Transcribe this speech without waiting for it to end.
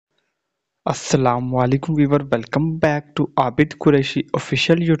अस्सलाम वालेकुम Weaver, welcome back to Abid Qureshi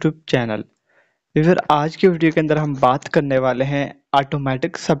official YouTube channel. Weaver, आज के वीडियो के अंदर हम बात करने वाले हैं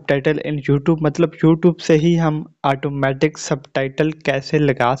ऑटोमेटिक सबटाइटल इन यूट्यूब, मतलब यूट्यूब से ही हम ऑटोमेटिक सबटाइटल कैसे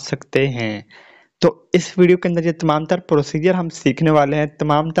लगा सकते हैं। तो इस वीडियो के अंदर ये तमाम तर प्रोसीजर हम सीखने वाले हैं।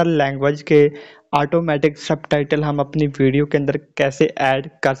 तमाम तर लैंग्वेज के ऑटोमेटिक सबटाइटल हम अपनी वीडियो के अंदर कैसे ऐड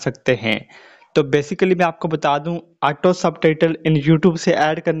कर सकते हैं। तो बेसिकली मैं आपको बता दूं, ऑटो सबटाइटल इन यूट्यूब से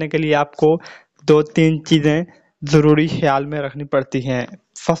ऐड करने के लिए आपको दो तीन चीज़ें ज़रूरी ख्याल में रखनी पड़ती हैं।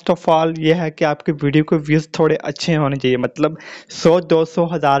 फर्स्ट ऑफ ऑल ये है कि आपके वीडियो के व्यूज़ थोड़े अच्छे होने चाहिए, मतलब 100 200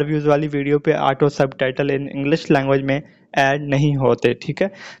 हज़ार व्यूज़ वाली वीडियो पे auto subtitle in English language में ऐड नहीं होते, ठीक है।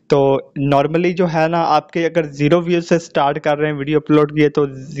 तो नॉर्मली जो है ना, आपके अगर 0 व्यूज़ से स्टार्ट कर रहे हैं, वीडियो अपलोड किए तो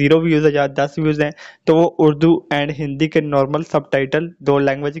 0 व्यूज़ है या 10 व्यूज़ हैं, तो वो उर्दू एंड हिंदी के नॉर्मल सबटाइटल दो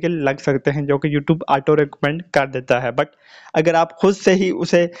लैंग्वेज के लग सकते हैं, जो कि यूट्यूब ऑटो रिकमेंड कर देता है। बट अगर आप खुद से ही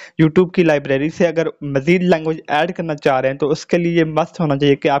उसे यूट्यूब की लाइब्रेरी से अगर मज़ीद लैंग्वेज ऐड करना चाह रहे हैं, तो उसके लिए ये मस्ट होना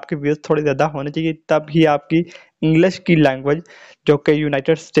चाहिए कि आपके व्यूज़ थोड़े ज़्यादा होने चाहिए, तब ही आपकी इंग्लिश की लैंग्वेज, जो कि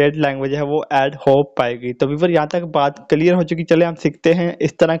यूनाइटेड स्टेट लैंग्वेज है, वो ऐड हो पाएगी। तो व्यूअर, यहाँ तक बात क्लियर हो चुकी। चले हम सीखते हैं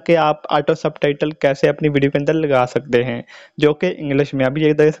इस तरह के आप ऑटो सबटाइटल कैसे अपनी वीडियो के अंदर लगा सकते हैं, जो कि इंग्लिश में। अभी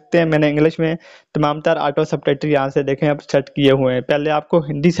ये देख सकते हैं, मैंने इंग्लिश में तमाम तर ऑटो सबटाइटल यहाँ से देखें अब सेट किए हुए हैं। पहले आपको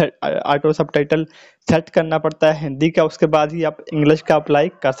हिंदी ऑटो सबटाइटल सेट करना पड़ता है हिंदी का, उसके बाद ही आप इंग्लिश का अप्लाई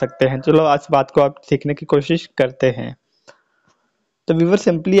कर सकते हैं। चलो आज बात को आप सीखने की कोशिश करते हैं। तो व्यूअर,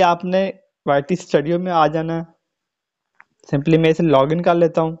 सिंपली आपने वाईटी स्टूडियो में आ जाना है। सिंपली मैं इसे लॉगिन कर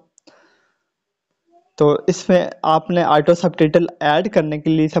लेता हूँ। तो इसमें आपने ऑटो सबटाइटल ऐड करने के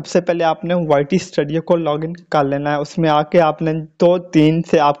लिए सबसे पहले आपने वाईटी स्टूडियो को लॉगिन कर लेना है। उसमें आके आपने 2-3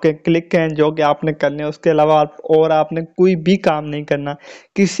 से आपके क्लिक हैं जो कि आपने करने हैं। उसके अलावा और आपने कोई भी काम नहीं करना,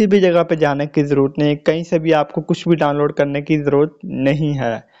 किसी भी जगह पे जाने की ज़रूरत नहीं है, कहीं से भी आपको कुछ भी डाउनलोड करने की ज़रूरत नहीं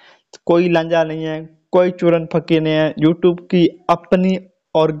है। कोई लंजा नहीं है, कोई चूरन फकी नहीं है। यूट्यूब की अपनी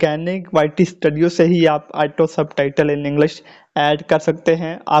ऑर्गेनिक वाईटी स्टूडियो से ही आप auto subtitle in English add कर सकते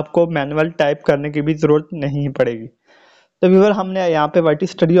हैं। आपको मैनुअल टाइप करने की भी ज़रूरत नहीं पड़ेगी। तो व्यूअर, हमने यहाँ पे वाईटी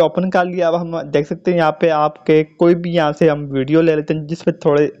स्टूडियो ओपन कर लिया। अब हम देख सकते हैं यहाँ पे आपके कोई भी यहाँ से हम वीडियो ले लेते हैं जिसमें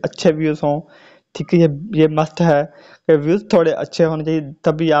थोड़े अच्छे व्यूज़ हों, ठीक है। ये मस्ट है कि व्यूज़ थोड़े अच्छे होने चाहिए,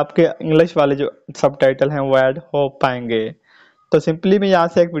 तभी आपके इंग्लिश वाले जो सबटाइटल हैं वो ऐड हो पाएंगे। तो सिंपली मैं यहाँ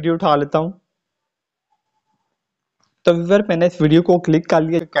से एक वीडियो उठा लेता हूँ। तो व्यूअर, मैंने इस वीडियो को क्लिक कर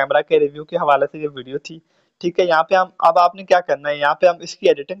लिया। कैमरा के रिव्यू के हवाले से ये वीडियो थी, ठीक है। यहाँ पे हम अब आपने क्या करना है, यहाँ पे हम इसकी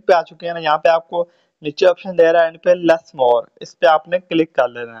एडिटिंग पे आ चुके हैं ना। यहाँ पे आपको नीचे ऑप्शन दे रहा है एंड पे लेस मोर, इस पे आपने क्लिक कर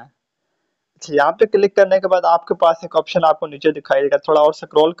लेना है। अच्छा, यहाँ पे क्लिक करने के बाद आपके पास एक ऑप्शन आपको नीचे दिखाई देगा। थोड़ा और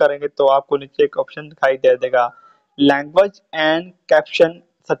स्क्रॉल करेंगे तो आपको नीचे एक ऑप्शन दिखाई दे देगा, लैंग्वेज एंड कैप्शन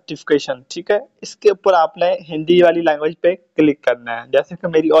सर्टिफिकेशन, ठीक है। इसके ऊपर आपने हिंदी वाली लैंग्वेज पे क्लिक करना है। जैसे कि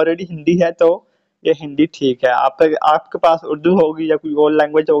मेरी ऑलरेडी हिंदी है तो ये हिंदी ठीक है। आपके पास उर्दू होगी या कोई और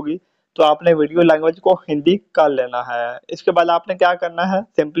लैंग्वेज होगी तो आपने वीडियो लैंग्वेज को हिंदी कर लेना है। इसके बाद आपने क्या करना है,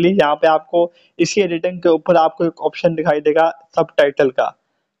 सिंपली यहाँ पे आपको इसी एडिटिंग के ऊपर आपको एक ऑप्शन दिखाई देगा सबटाइटल का,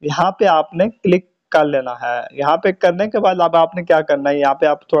 यहाँ पे आपने क्लिक कर लेना है। यहाँ पे करने के बाद अब आपने क्या करना है, यहाँ पे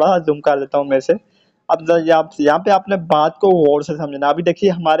आप थोड़ा जूम कर लेता हूँ मैं से। अब यहाँ पे आपने बात को गौर से समझना। अभी देखिए,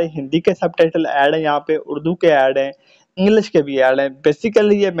 हमारे हिंदी के सबटाइटल ऐड है, यहाँ पे उर्दू के ऐड हैं, इंग्लिश के भी ऐड हैं।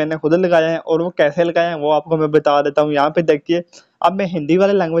 बेसिकली ये मैंने खुद लगाया है, और वो कैसे लगाए हैं वो आपको मैं बता देता हूँ। यहाँ पे देखिए, अब मैं हिंदी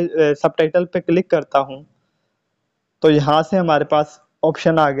वाले लैंग्वेज सबटाइटल पे क्लिक करता हूँ तो यहाँ से हमारे पास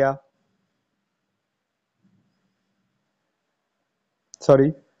ऑप्शन आ गया, सॉरी।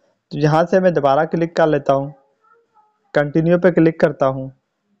 तो यहाँ से मैं दोबारा क्लिक कर लेता हूँ, कंटिन्यू पे क्लिक करता हूँ।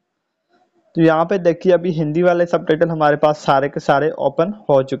 तो यहाँ पे देखिए, अभी हिंदी वाले सबटाइटल हमारे पास सारे के सारे ओपन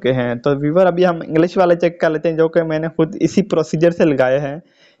हो चुके हैं। तो व्यूवर, अभी हम इंग्लिश वाले चेक कर लेते हैं, जो कि मैंने खुद इसी प्रोसीजर से लगाए हैं।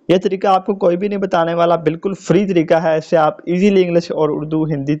 ये तरीका आपको कोई भी नहीं बताने वाला, बिल्कुल फ्री तरीका है। इससे आप इजीली इंग्लिश और उर्दू,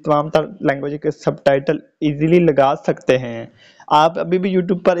 हिंदी, तमाम तर लैंग्वेज के सबटाइटल इजीली लगा सकते हैं। आप अभी भी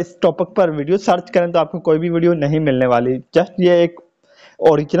यूट्यूब पर इस टॉपिक पर वीडियो सर्च करें तो आपको कोई भी वीडियो नहीं मिलने वाली। जस्ट ये एक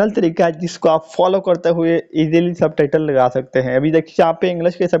ओरिजिनल तरीका है जिसको आप फॉलो करते हुए इजीली सबटाइटल लगा सकते हैं। अभी देखिए, यहाँ पे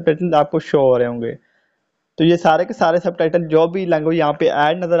इंग्लिश के सबटाइटल आपको शो हो रहे होंगे। तो ये सारे के सारे सबटाइटल जो भी लैंग्वेज यहाँ पे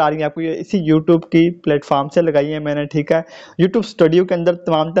ऐड नजर आ रही है आपको, ये इसी यूट्यूब की प्लेटफॉर्म से लगाई है मैंने, ठीक है। यूट्यूब स्टूडियो के अंदर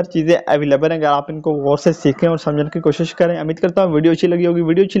तमाम तर चीज़ें अवेलेबल हैं, अगर आप इनको गौर से सीखें और समझने की कोशिश करें। उम्मीद करता हूँ वीडियो अच्छी लगी होगी।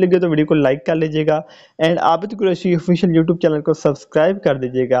 वीडियो अच्छी लगी हो तो वीडियो को लाइक कर लीजिएगा and Abid Qureshi official YouTube channel को सब्सक्राइब कर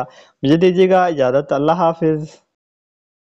दीजिएगा। मुझे दीजिएगा इजाज़त। अल्लाह हाफिज़।